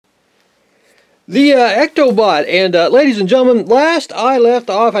The Ectobot, and ladies and gentlemen, last I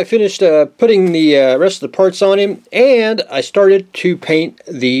left off, I finished putting the rest of the parts on him, and I started to paint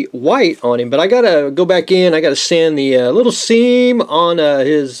the white on him. But I gotta go back in. I gotta sand the little seam on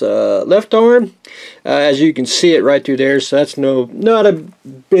his left arm, as you can see it right through there. So that's not a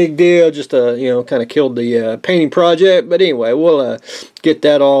big deal. Just kind of killed the painting project. But anyway, we'll get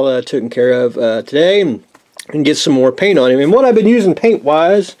that all taken care of today. And get some more paint on him. And what I've been using paint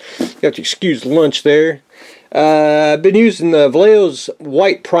wise, you have to excuse lunch there. I've been using Vallejo's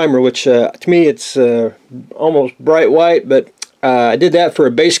white primer, which to me it's almost bright white, but I did that for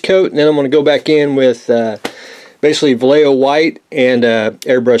a base coat, and then I'm going to go back in with basically Vallejo white and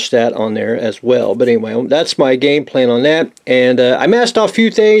airbrush that on there as well. But anyway, that's my game plan on that. And I masked off a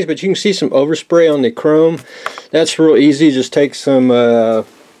few things, but you can see some overspray on the chrome. That's real easy. Just take some, we'll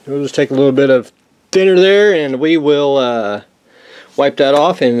just take a little bit of thinner there, and we will wipe that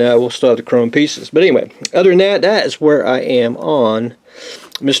off, and we'll still have the chrome pieces. But anyway, other than that, that is where I am on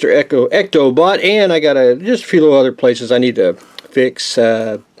Mr. Ectobot, and I got just a few little other places I need to fix,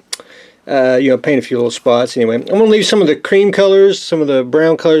 paint a few little spots. Anyway, I'm going to leave some of the cream colors, some of the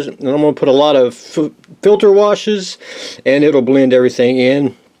brown colors, and I'm going to put a lot of filter washes, and it'll blend everything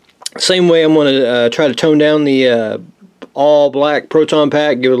in. Same way, I'm going to try to tone down the all black proton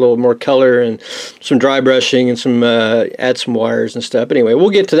pack, give it a little more color and some dry brushing and some add some wires and stuff. But anyway, we'll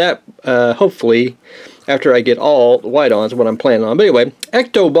get to that hopefully after I get all the white on is what I'm planning on. But anyway,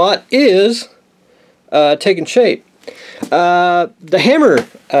 Ectobot is taking shape. The Hammer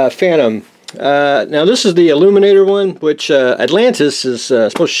Phantom. Now this is the Illuminator one, which Atlantis is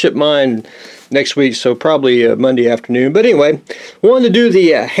supposed to ship mine next week, so probably Monday afternoon. But anyway, wanted to do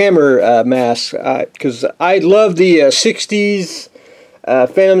the Hammer mask because I love the 60s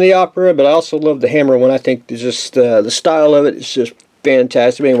Phantom of the Opera, but I also love the Hammer one. I think it's just the style of it is just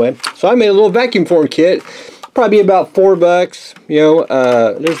fantastic. Anyway, so I made a little vacuum form kit, probably about $4.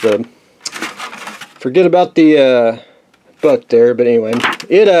 There's the, forget about the butt there, but anyway,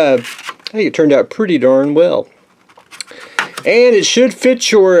 I think it turned out pretty darn well. And it should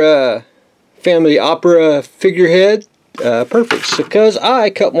fit your Phantom of the Opera figurehead perfect, because I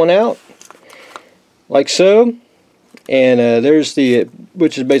cut one out like so, and there's the,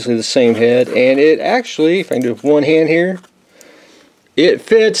 which is basically the same head, and it actually, if I can do it with one hand here, it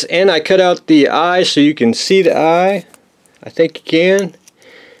fits. And I cut out the eye so you can see the eye. I think you can.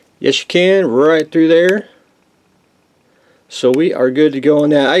 Yes, you can, right through there. So we are good to go on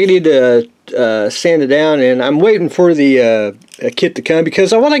that. I need to sand it down, and I'm waiting for the kit to come,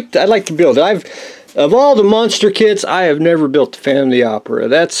 because I'd like to build it. Of all the monster kits, I have never built the Phantom of the Opera.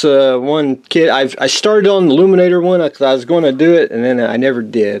 That's one kit I started on the Illuminator one because I was going to do it, and then I never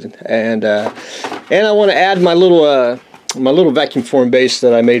did. And I want to add my little vacuum form base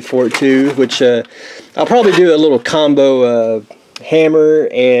that I made for it too, which I'll probably do a little combo hammer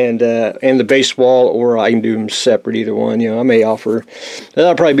and the base wall, or I can do them separate, either one. I may offer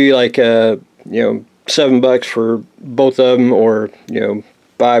that'll probably be like $7 for both of them, or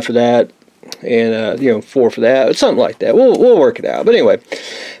 $5 for that, and $4 for that, something like that. We'll work it out. But anyway,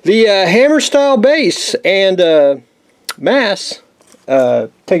 the hammer style base and mass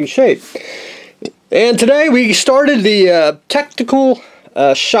taking shape. And today we started the tactical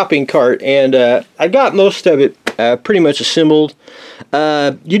shopping cart, and I got most of it pretty much assembled.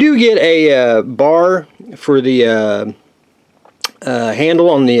 You do get a bar for the handle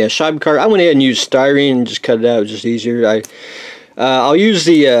on the shopping cart. I went ahead and used styrene and just cut it out. It was just easier. I'll use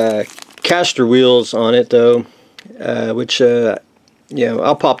the caster wheels on it though, which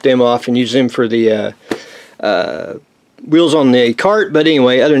I'll pop them off and use them for the wheels on the cart. But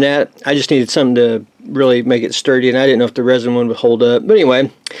anyway, other than that, I just needed something to really make it sturdy, and I didn't know if the resin one would hold up. But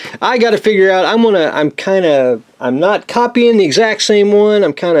anyway, I got to figure out. I'm not copying the exact same one.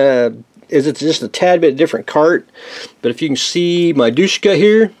 It's just a tad bit different cart. But if you can see my Dushka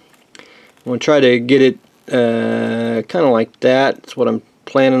here, I'm going to try to get it kind of like that. That's what I'm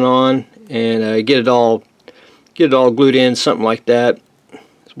planning on, and get it all glued in, something like that.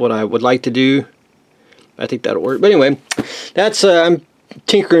 That's what I would like to do. I think that'll work. But anyway, that's I'm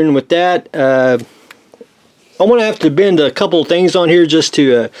tinkering with that. I'm gonna have to bend a couple of things on here just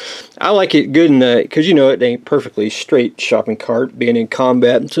to. I like it good, because it ain't perfectly straight shopping cart being in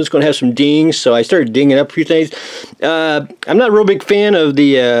combat, so it's gonna have some dings. So I started dinging up a few things. I'm not a real big fan of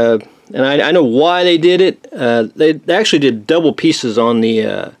the, and I know why they did it. They actually did double pieces on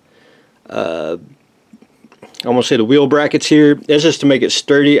the. I'm going to say the wheel brackets here. That's just to make it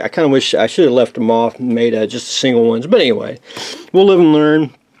sturdy. I kind of wish I should have left them off and made just single ones. But anyway, we'll live and learn.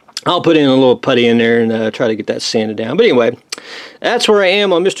 I'll put in a little putty in there and try to get that sanded down. But anyway, that's where I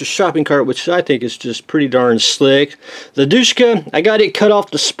am on Mr. Shopping Cart, which I think is just pretty darn slick. The Dushka, I got it cut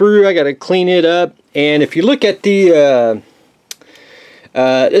off the sprue. I got to clean it up. And if you look at the,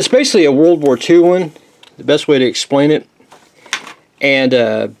 it's basically a World War II one, the best way to explain it.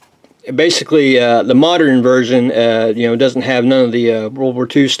 And basically, the modern version, you know, doesn't have none of the World War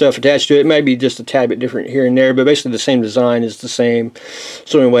II stuff attached to it. It might be just a tad bit different here and there, but basically the same design is the same.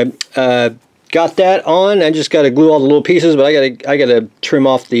 So anyway, got that on. I just got to glue all the little pieces, but I got to trim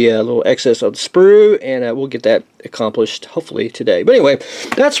off the little excess of the sprue, and we'll get that accomplished hopefully today. But anyway,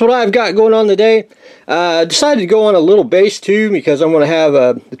 that's what I've got going on today. Decided to go on a little base too, because I'm going to have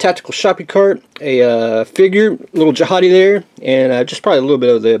the tactical shopping cart, a figure, little jihadi there, and just probably a little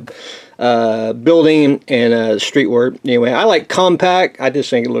bit of the building and street work. Anyway, I like compact. I just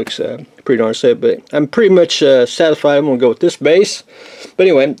think it looks pretty darn sick, but I'm pretty much satisfied. I'm going to go with this base. But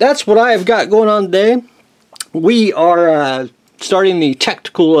anyway, that's what I've got going on today. We are starting the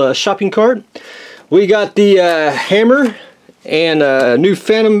tactical shopping cart. We got the hammer and a new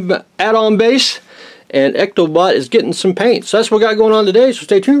Phantom add-on base, and Ectobot is getting some paint. So that's what we got going on today, so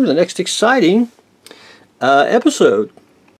stay tuned for the next exciting episode.